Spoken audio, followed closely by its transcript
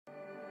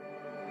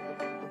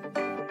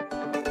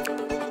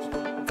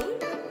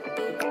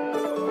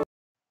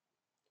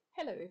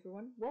Hello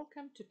everyone,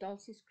 welcome to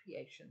Dulcie's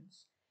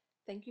Creations.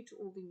 Thank you to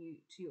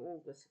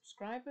all the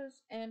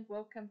subscribers, and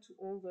welcome to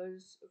all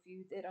those of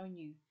you that are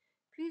new.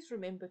 Please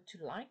remember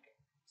to like,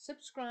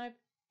 subscribe,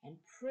 and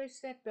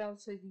press that bell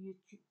so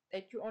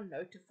that you are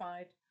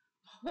notified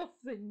of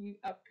the new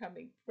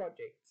upcoming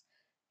projects.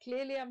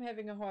 Clearly I'm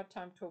having a hard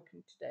time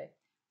talking today,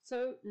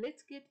 so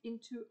let's get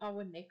into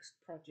our next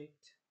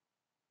project.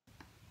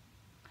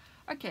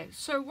 Okay,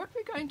 so what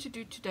we're going to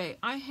do today,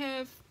 I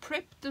have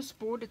prepped this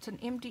board. It's an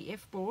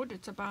MDF board.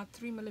 It's about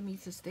 3mm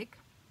thick.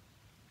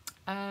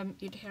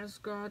 It has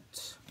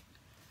got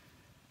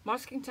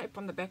masking tape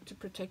on the back to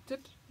protect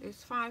it.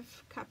 There's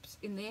 5 cups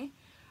in there,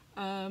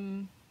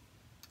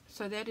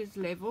 so that is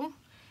level.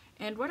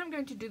 And what I'm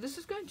going to do, this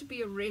is going to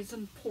be a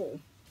resin pour.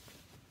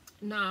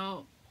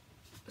 Now,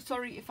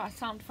 sorry if I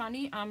sound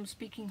funny, I'm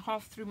speaking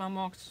half through my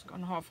mask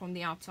and half on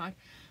the outside.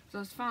 So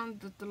I've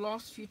found that the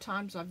last few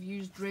times I've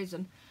used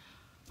resin,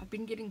 I've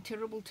been getting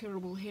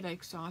terrible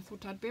headaches, so I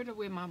thought I'd better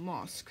wear my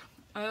mask.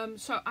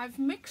 So I've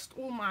mixed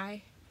all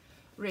my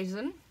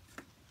resin.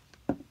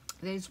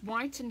 There's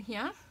white in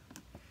here.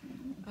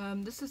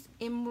 This is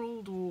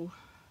emerald, or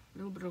a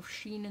little bit of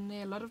sheen in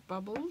there, a lot of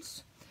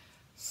bubbles.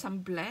 Some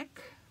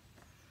black,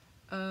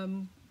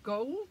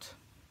 gold,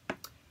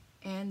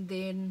 and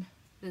then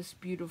this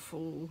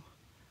beautiful,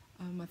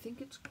 I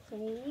think it's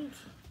called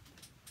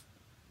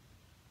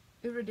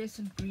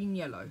iridescent green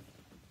yellow.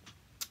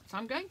 So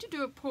I'm going to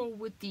do a pour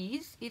with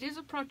these. It is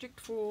a project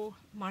for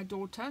my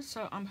daughter,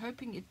 so I'm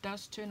hoping it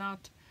does turn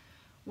out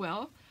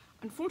well.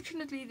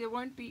 Unfortunately, there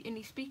won't be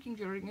any speaking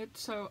during it,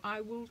 so I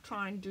will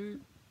try and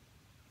do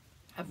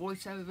a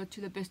voiceover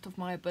to the best of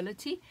my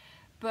ability.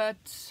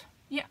 But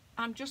yeah,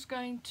 I'm just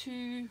going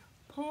to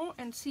pour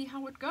and see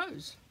how it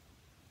goes.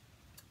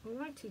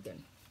 Alrighty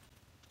then.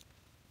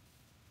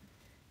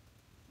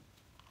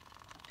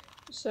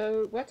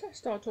 So what I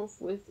start off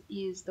with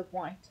is the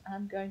white.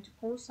 I'm going to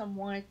pour some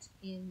white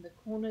in the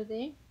corner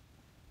there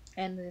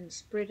and then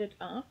spread it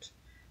out,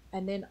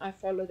 and then I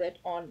follow that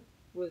on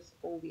with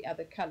all the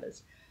other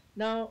colors.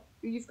 Now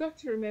you've got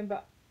to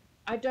remember,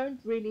 I don't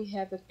really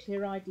have a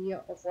clear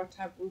idea of what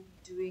I will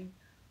be doing,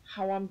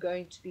 how I'm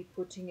going to be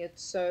putting it,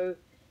 so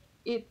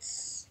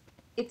it's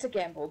a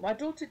gamble. My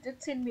daughter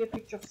did send me a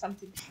picture of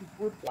something she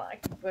would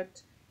like,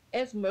 but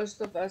as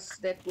most of us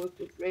that work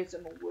with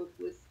resin or work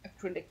with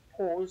acrylic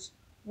pours,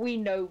 we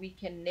know we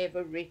can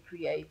never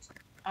recreate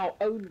our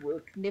own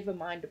work, never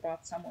mind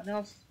about someone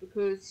else's,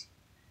 because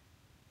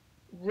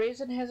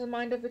resin has a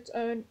mind of its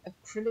own,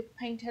 acrylic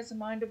paint has a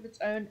mind of its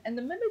own, and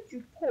the minute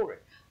you pour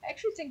it, I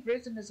actually think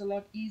resin is a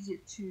lot easier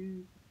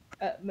to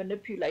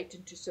manipulate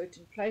into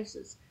certain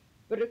places,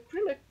 but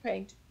acrylic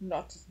paint,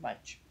 not as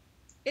much.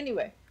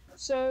 Anyway,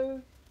 so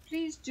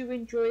please do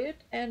enjoy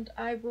it, and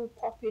I will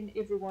pop in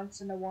every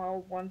once in a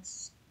while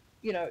once,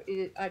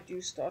 I do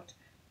start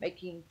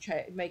making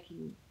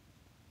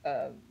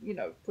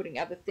putting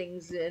other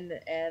things in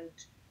and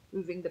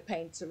moving the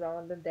paints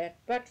around and that.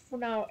 But for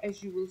now,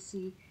 as you will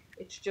see,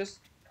 it's just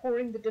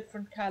pouring the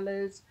different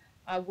colors.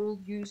 I will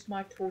use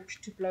my torch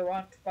to blow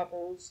out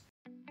bubbles.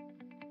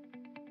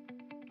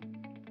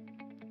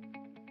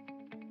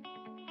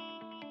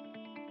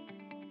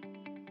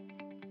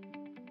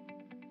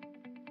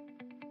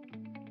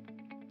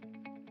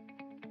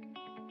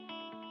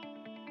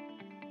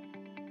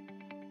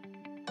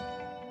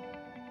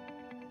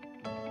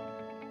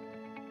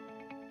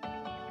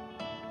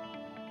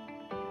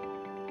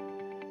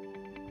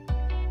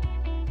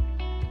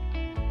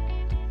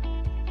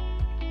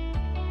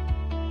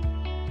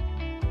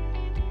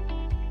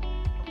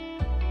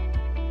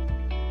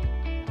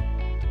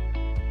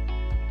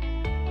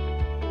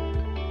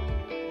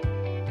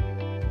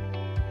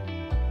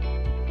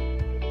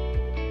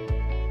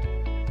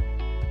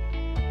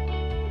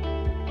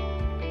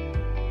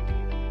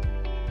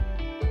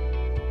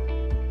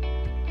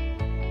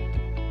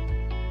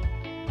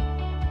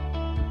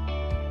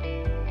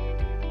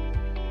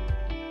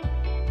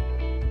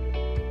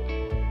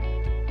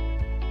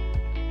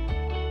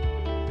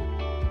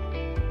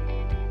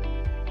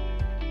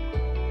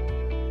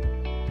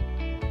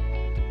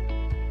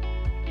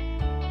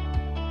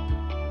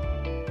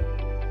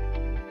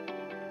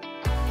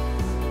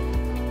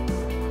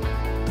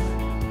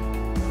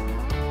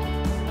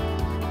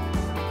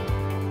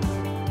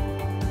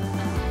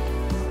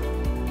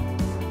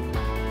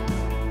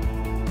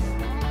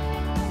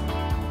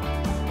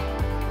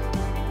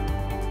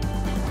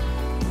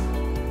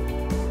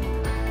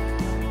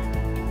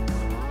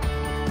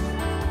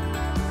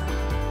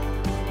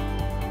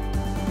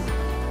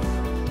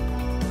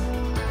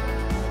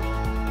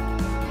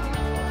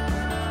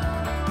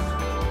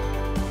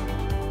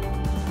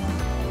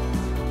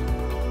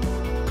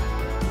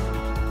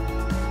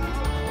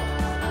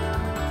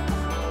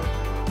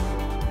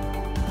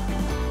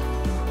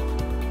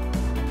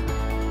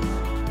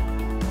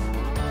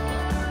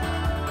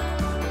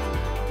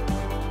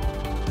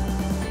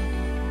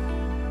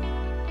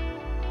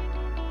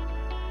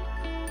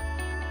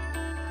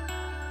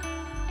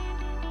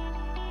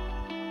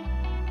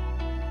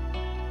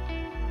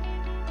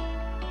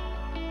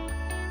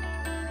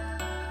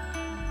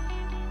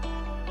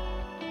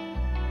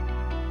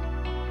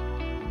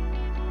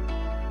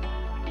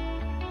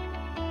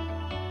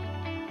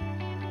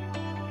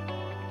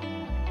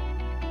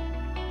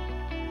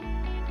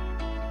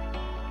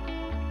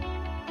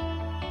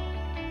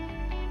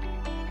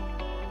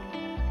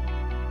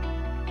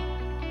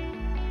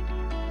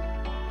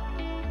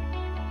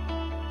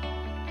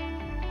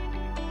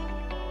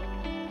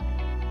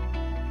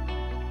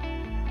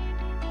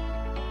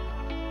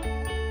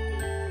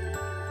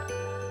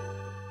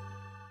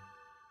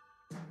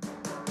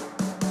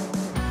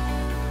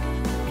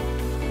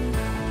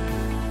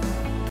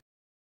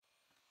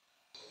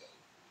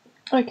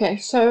 Okay,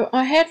 so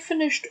I had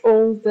finished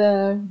all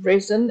the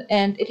resin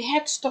and it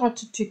had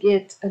started to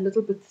get a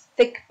little bit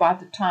thick by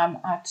the time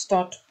I'd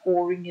start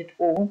pouring it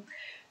all.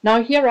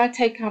 Now here I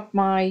take out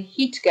my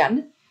heat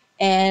gun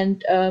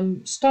and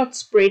start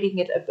spreading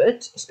it a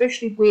bit,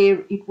 especially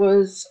where it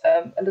was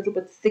a little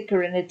bit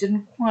thicker and it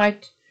didn't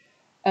quite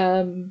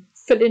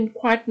fill in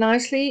quite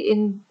nicely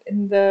in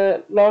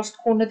the last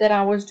corner that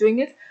I was doing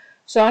it.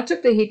 So I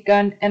took the heat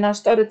gun and I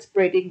started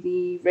spreading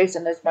the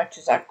resin as much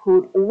as I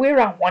could, or where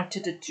I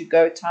wanted it to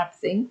go type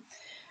thing.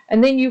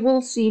 And then you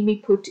will see me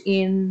put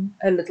in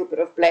a little bit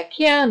of black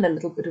here and a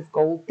little bit of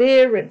gold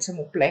there and some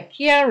more black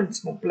here and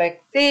some more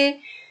black there.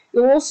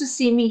 You'll also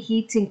see me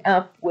heating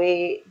up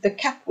where the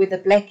cup where the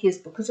black is,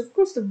 because of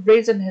course the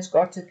resin has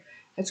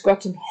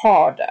gotten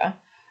harder.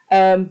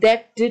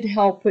 That did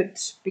help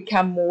it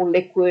become more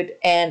liquid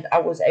and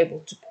I was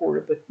able to pour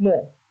a bit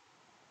more.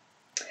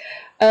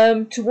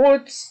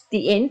 Towards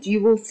the end, you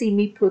will see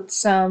me put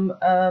some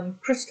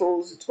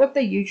crystals. It's what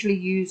they usually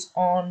use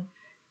on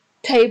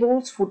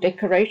tables for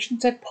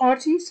decorations at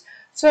parties.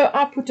 So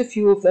I put a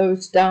few of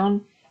those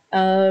down.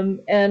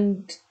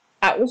 And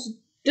I also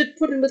did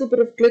put a little bit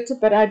of glitter,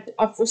 but I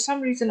for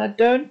some reason I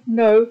don't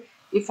know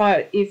if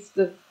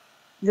the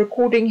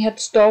recording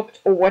had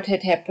stopped or what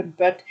had happened,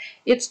 but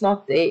it's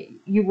not there.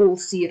 You will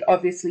see it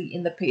obviously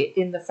in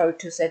the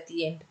photos at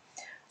the end.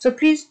 So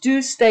please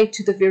do stay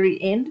to the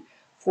very end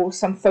for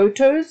some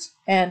photos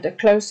and a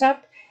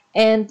close-up.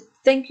 And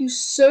thank you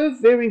so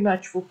very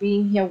much for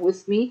being here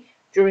with me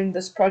during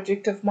this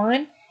project of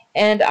mine.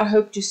 And I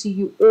hope to see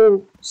you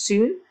all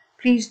soon.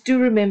 Please do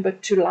remember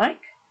to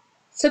like,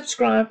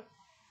 subscribe,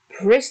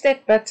 press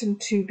that button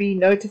to be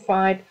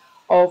notified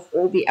of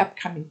all the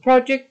upcoming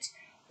projects.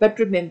 But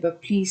remember,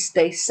 please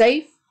stay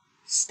safe,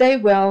 stay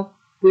well,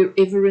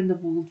 wherever in the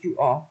world you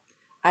are.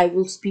 I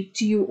will speak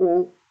to you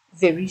all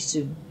very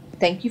soon.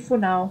 Thank you for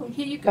now. Well,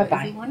 here you go,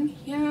 Bye-bye. everyone.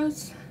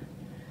 Here's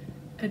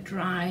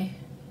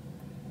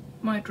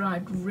my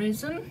dried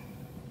resin.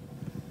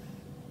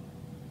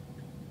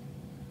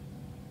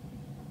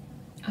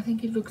 I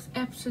think it looks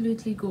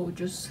absolutely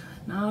gorgeous.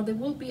 Now there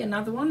will be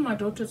another one. My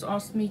daughter's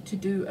asked me to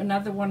do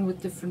another one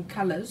with different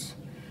colors.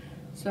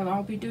 So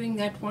I'll be doing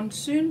that one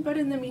soon, but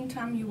in the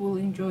meantime you will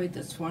enjoy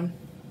this one.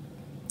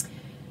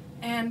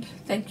 And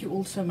thank you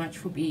all so much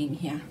for being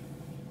here.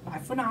 Bye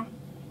for now.